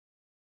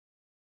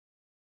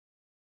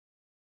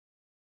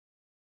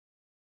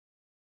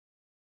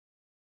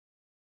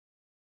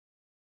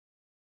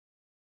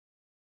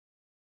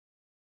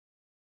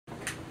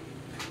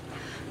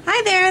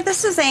Hi there,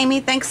 this is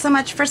Amy. Thanks so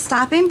much for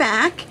stopping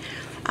back.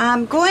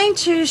 I'm going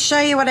to show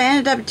you what I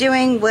ended up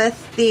doing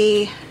with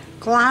the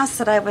glass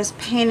that I was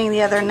painting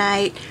the other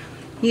night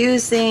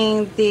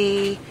using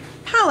the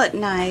palette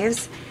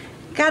knives.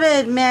 Gotta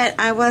admit,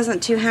 I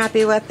wasn't too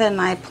happy with it,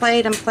 and I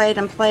played and played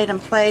and played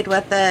and played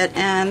with it,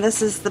 and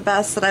this is the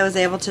best that I was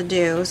able to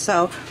do.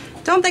 So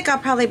don't think I'll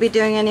probably be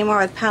doing any more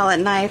with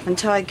palette knife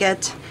until I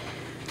get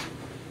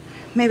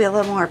maybe a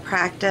little more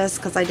practice,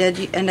 because I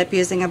did end up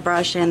using a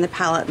brush and the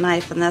palette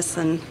knife in this,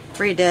 and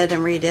redid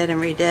and redid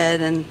and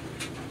redid, and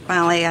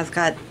finally I've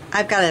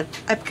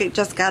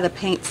just got to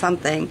paint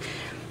something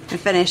and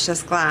finish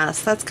this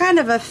glass. That's kind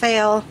of a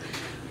fail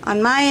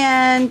on my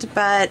end,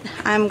 but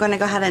I'm going to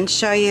go ahead and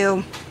show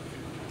you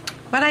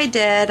what I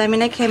did. I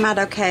mean, it came out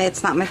okay.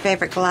 It's not my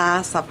favorite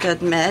glass, I'll have to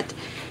admit,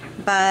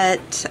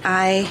 but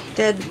I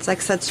did, like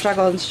I said,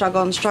 struggle and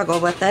struggle and struggle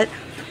with it.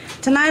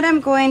 Tonight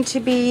I'm going to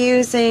be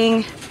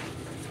using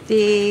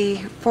the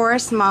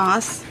Forest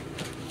Moss,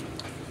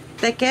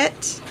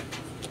 Thicket,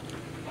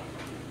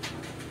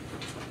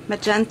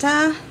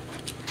 Magenta,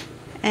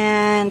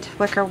 and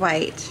Wicker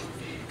White.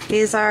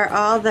 These are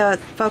all the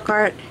folk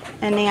art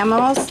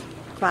enamels,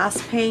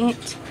 glass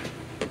paint,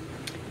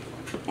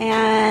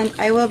 and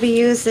I will be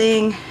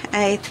using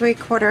a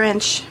 3/4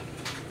 inch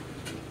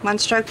one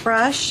stroke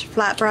brush,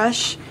 flat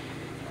brush,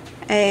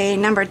 a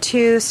number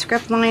 2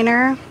 script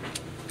liner,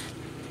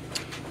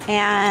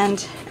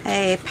 and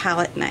a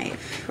palette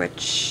knife,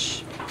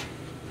 which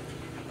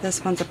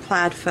this one's a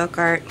plaid folk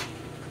art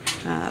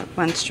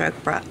one stroke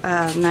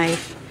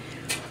knife.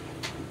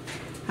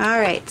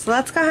 Alright, so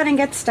let's go ahead and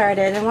get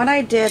started. And what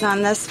I did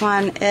on this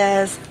one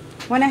is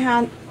went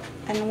ahead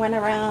and went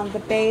around the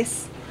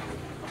base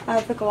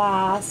of the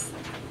glass,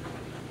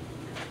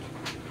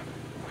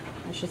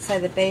 I should say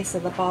the base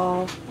of the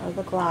ball of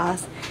the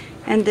glass,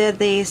 and did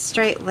the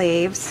straight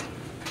leaves.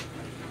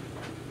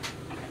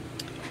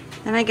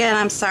 And again,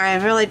 I'm sorry,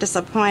 I'm really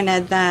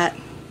disappointed that,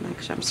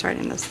 actually I'm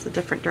starting this a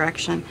different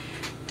direction,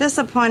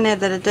 disappointed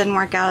that it didn't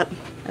work out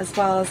as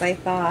well as I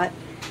thought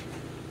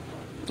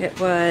it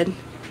would. It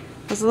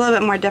was a little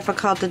bit more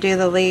difficult to do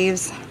the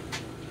leaves,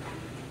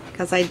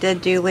 because I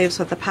did do leaves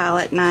with a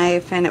palette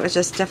knife, and it was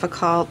just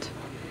difficult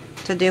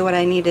to do what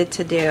I needed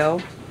to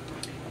do.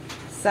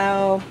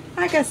 So,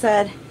 like I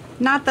said,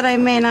 not that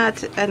I'm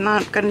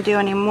not going to do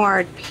any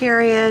more,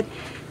 period.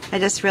 I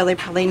just really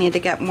probably need to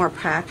get more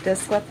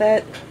practice with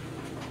it.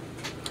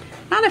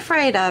 Not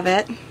afraid of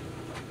it,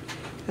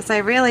 because I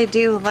really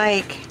do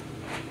like,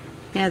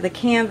 you know, the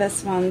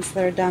canvas ones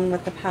that are done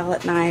with the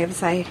palette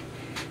knives. I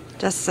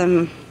just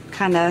am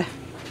kind of,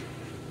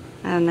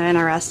 I don't know,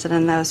 interested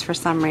in those for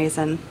some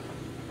reason.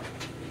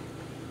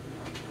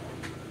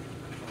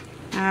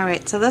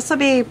 Alright, so this will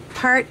be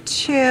part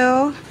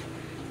 2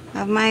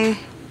 of my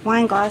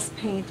wine glass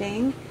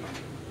painting,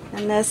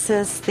 and this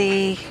is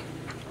the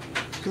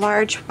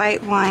large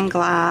white wine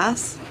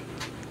glass.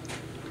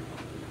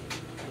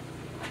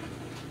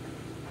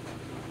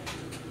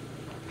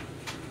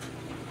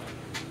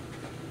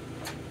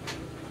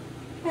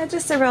 Yeah,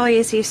 just a real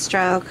easy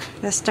stroke.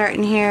 Just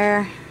starting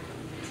here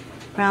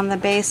around the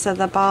base of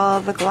the ball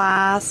of the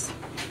glass,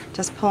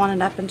 just pulling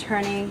it up and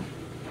turning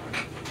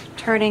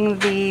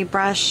the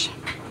brush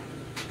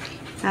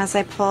as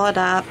I pull it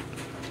up.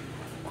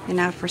 You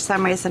know, for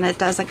some reason it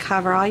doesn't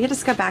cover all, you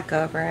just go back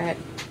over it.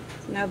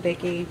 It's no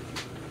biggie.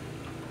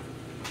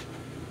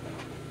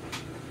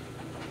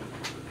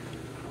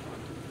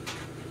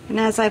 And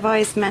as I've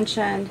always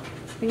mentioned,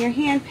 when you're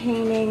hand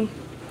painting,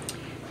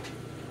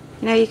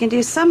 you know, you can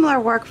do similar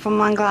work from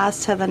one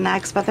glass to the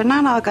next, but they're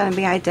not all going to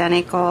be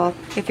identical.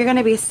 If you're going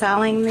to be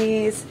selling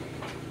these,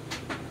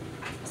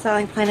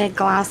 selling painted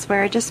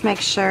glassware, just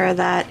make sure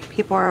that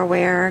people are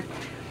aware.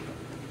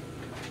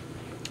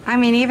 I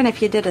mean, even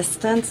if you did a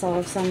stencil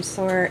of some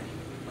sort,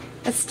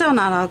 it's still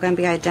not all going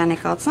to be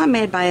identical. It's not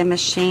made by a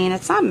machine.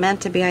 It's not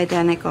meant to be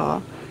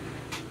identical,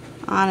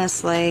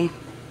 honestly.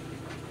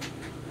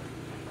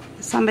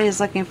 If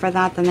somebody's looking for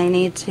that, then they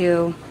need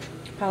to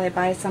probably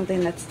buy something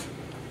that's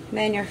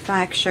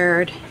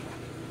manufactured,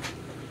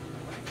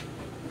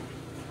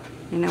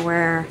 you know,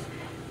 where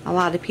a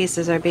lot of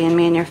pieces are being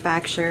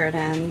manufactured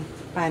and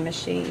by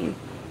machine,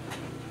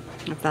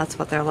 if that's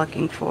what they're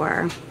looking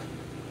for.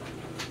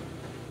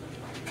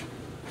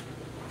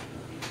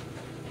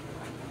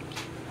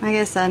 Like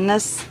I said,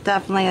 this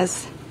definitely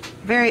is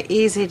very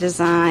easy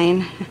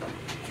design.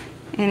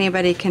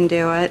 Anybody can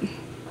do it.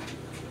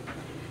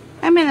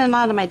 I mean, a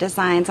lot of my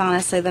designs,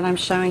 honestly, that I'm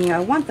showing you, I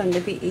want them to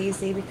be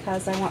easy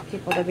because I want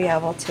people to be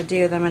able to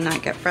do them and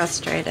not get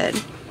frustrated.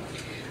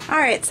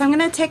 Alright, so I'm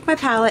going to take my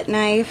palette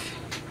knife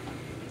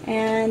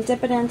and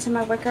dip it into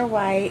my wicker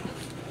white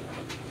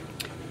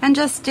and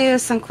just do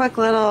some quick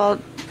little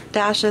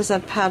dashes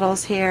of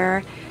petals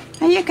here.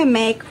 And you can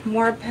make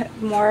more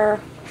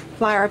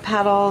flower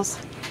petals,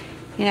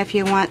 you know, if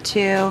you want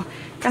to.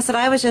 Like I said,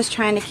 I was just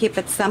trying to keep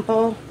it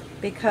simple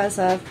because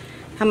of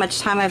how much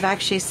time I've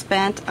actually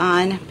spent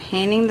on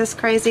painting this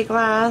crazy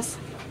glass.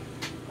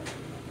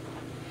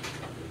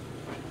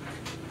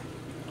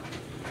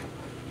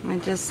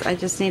 I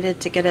just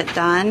needed to get it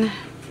done.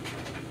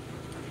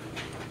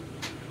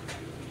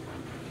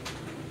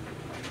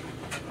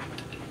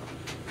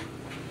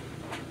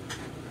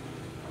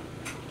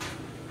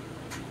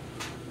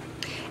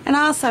 And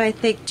also, I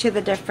think too,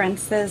 the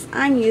difference is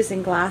I'm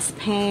using glass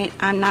paint.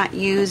 I'm not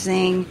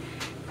using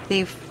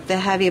the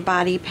heavy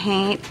body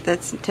paint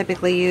that's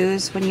typically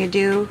used when you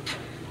do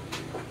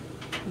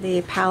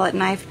the palette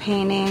knife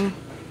painting.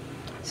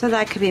 So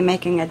that could be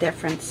making a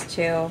difference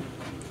too,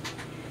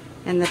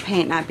 in the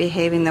paint not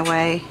behaving the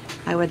way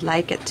I would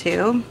like it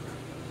to.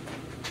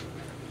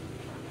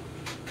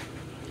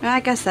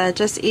 Like I said,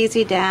 just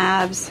easy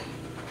dabs.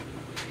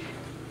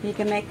 You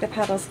can make the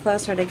petals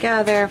closer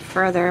together,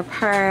 further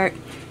apart.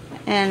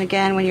 And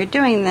again, when you're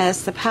doing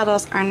this, the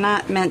petals are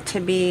not meant to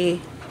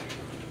be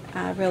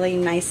really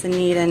nice and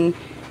neat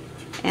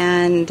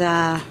and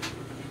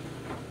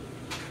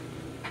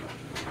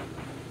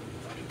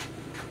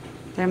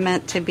they're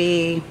meant to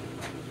be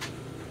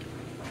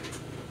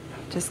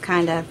just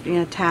kind of, you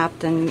know,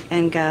 tapped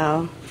and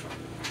go.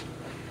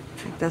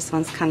 Like this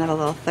one's kind of a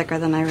little thicker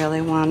than I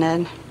really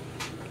wanted.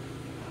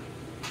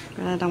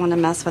 But I don't want to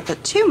mess with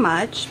it too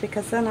much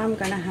because then I'm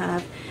going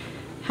to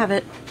have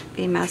it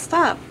be messed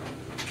up.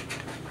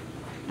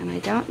 And I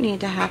don't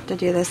need to have to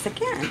do this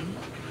again.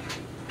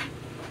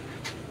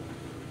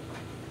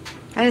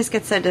 I just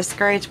get so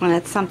discouraged when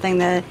it's something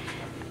that,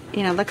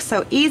 you know, looks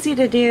so easy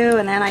to do,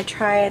 and then I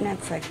try it and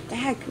it's like,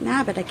 dag,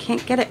 nah, but I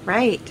can't get it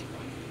right.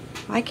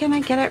 Why can't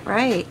I get it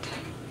right?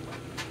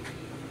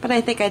 But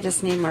I think I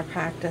just need more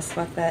practice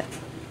with it.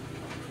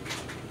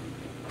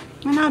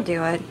 And I'll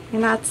do it.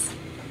 And that's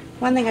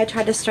one thing I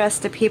try to stress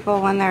to people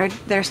when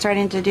they're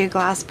starting to do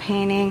glass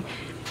painting.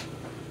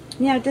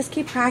 You know, just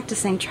keep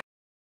practicing.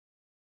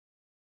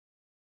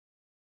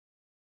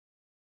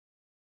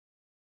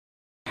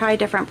 Try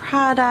different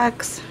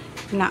products.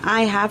 You know,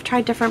 I have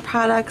tried different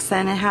products,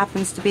 and it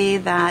happens to be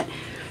that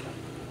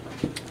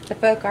the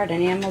folk art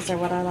enamels are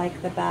what I like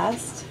the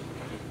best.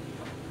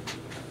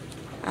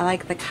 I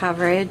like the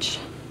coverage.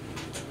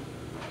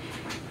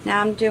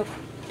 Now I'm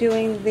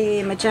doing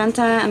the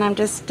magenta, and I'm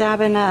just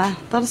dabbing a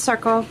little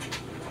circle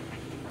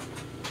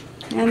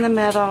in the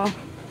middle.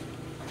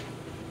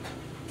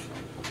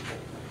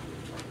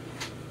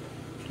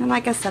 And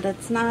like I said,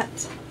 it's not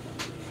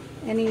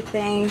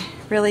anything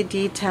really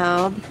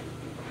detailed.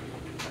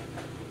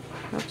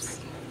 Oops.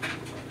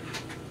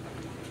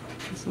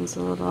 This one's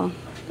a little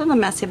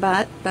messy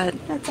but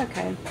that's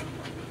okay.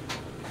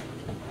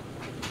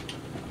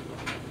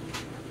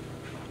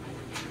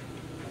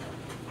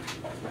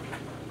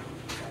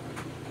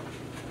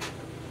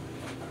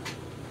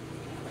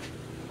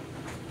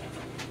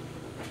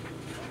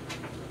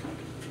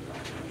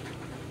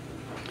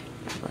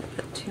 A little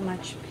bit too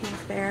much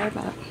pink there,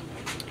 but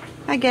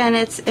again,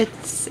 it's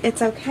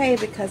okay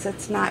because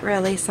it's not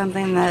really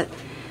something that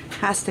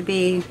has to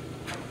be,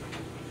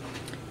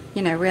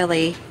 you know,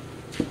 really,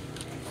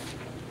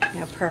 you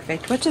know,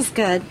 perfect, which is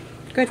good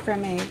for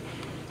me.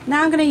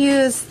 Now I'm going to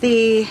use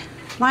the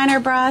liner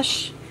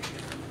brush,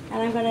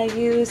 and I'm going to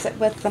use it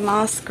with the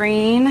moss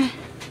green.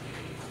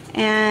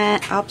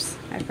 And oops,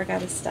 I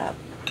forgot a step.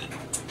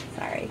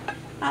 Sorry,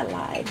 I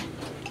lied.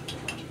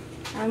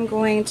 I'm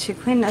going to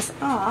clean this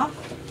off.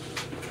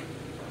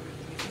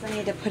 I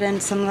need to put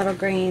in some little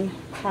green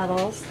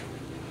petals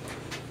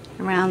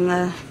around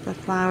the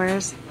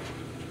flowers.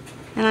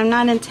 And I'm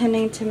not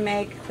intending to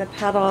make the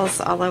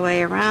petals all the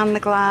way around the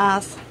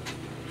glass.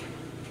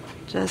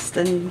 Just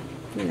in,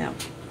 you know,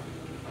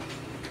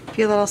 a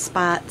few little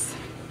spots.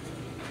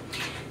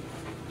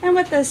 And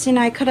with this, you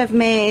know, I could have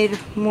made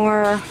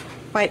more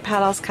white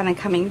petals kind of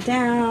coming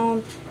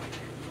down.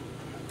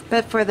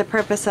 But for the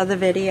purpose of the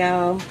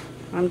video,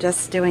 I'm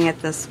just doing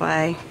it this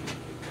way.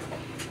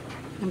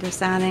 I'm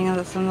just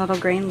adding some little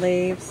green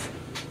leaves.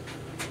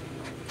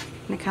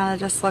 And they kind of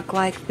just look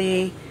like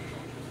the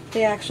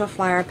actual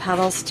flower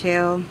petals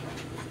too.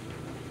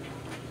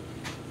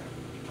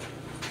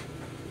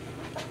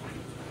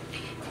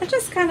 It's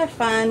just kind of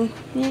fun.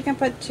 You can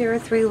put 2 or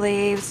 3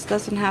 leaves.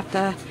 Doesn't have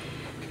to,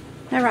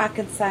 no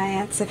rocket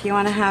science. If you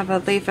want to have a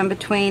leaf in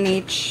between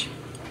each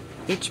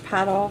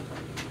petal,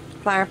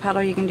 flower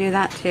petal, you can do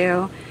that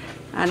too.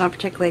 I don't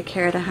particularly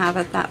care to have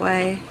it that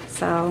way,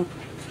 so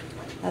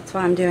that's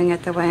why I'm doing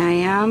it the way I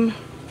am.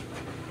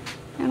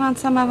 And on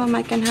some of them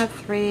I can have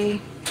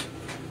 3.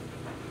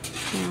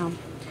 You know,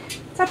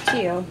 it's up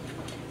to you.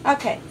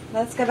 Okay,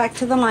 let's go back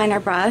to the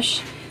liner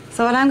brush.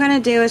 So what I'm going to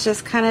do is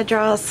just kind of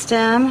draw a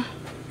stem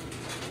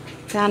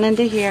down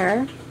into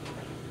here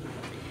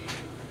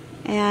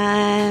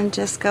and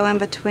just go in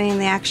between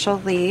the actual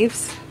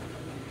leaves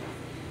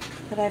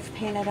that I've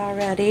painted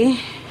already.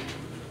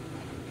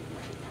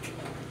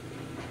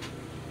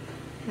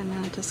 And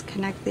I'll just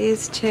connect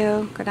these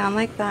two, go down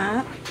like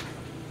that.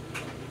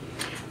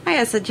 I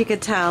guess that you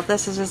could tell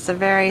this is just a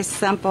very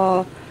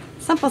simple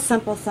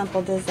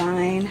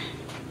design.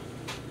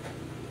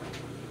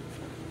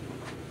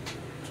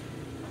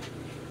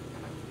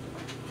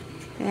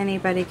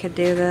 Anybody could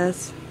do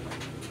this.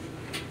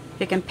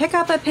 You can pick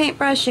up a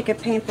paintbrush, you could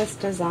paint this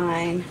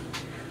design.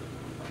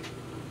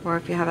 or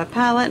if you have a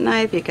palette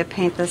knife, you could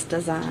paint this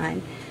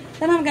design.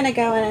 Then I'm going to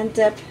go in and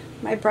dip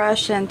my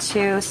brush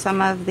into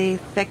some of the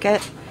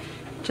thicket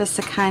just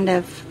to kind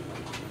of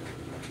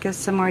give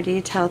some more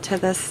detail to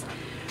this,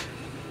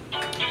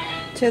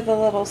 to the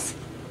little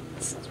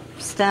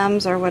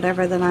stems or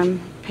whatever that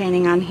I'm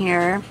painting on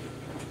here.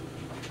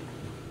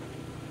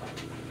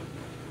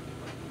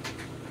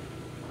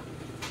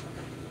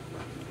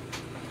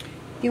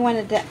 If you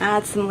wanted to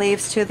add some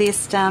leaves to these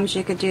stems,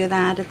 you could do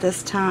that at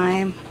this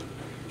time.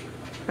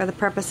 For the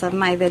purpose of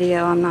my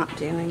video, I'm not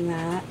doing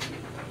that.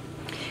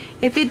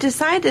 If you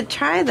decide to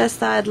try this,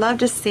 though, I'd love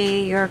to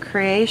see your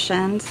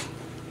creations.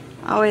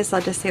 I always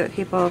love to see what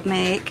people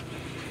make.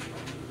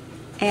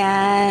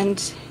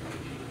 And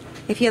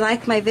if you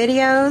like my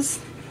videos,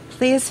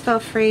 please feel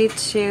free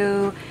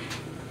to,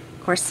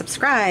 of course,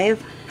 subscribe,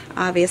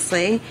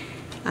 obviously.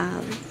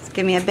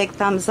 Give me a big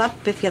thumbs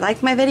up if you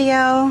like my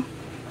video.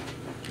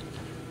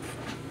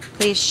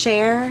 Please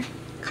share,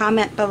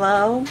 comment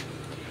below.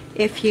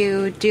 If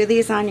you do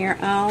these on your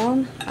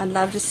own, I'd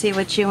love to see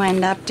what you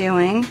end up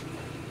doing.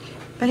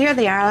 But here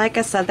they are. Like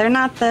I said, they're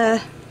not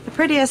the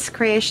prettiest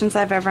creations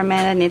I've ever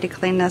made. I need to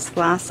clean this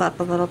glass up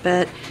a little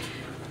bit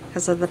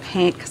because of the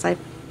paint, because I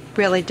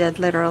really did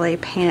literally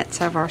paint it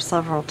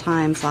several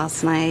times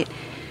last night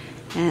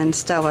and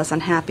still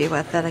wasn't happy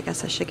with it. I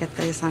guess I should get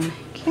these on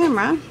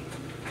camera.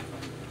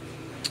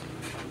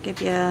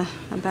 Give you a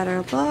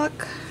better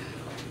look.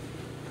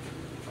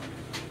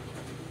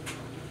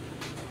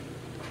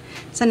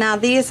 So now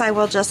these I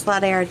will just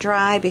let air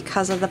dry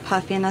because of the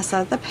puffiness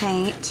of the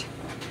paint.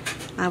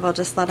 I will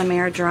just let them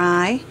air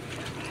dry.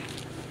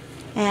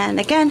 And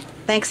again,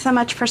 thanks so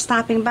much for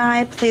stopping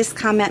by. Please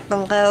comment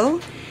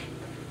below.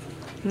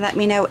 Let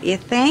me know what you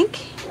think.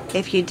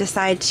 If you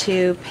decide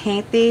to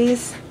paint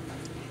these,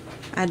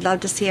 I'd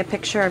love to see a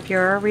picture of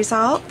your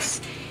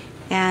results.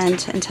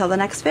 And until the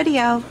next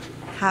video,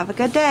 have a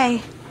good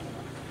day.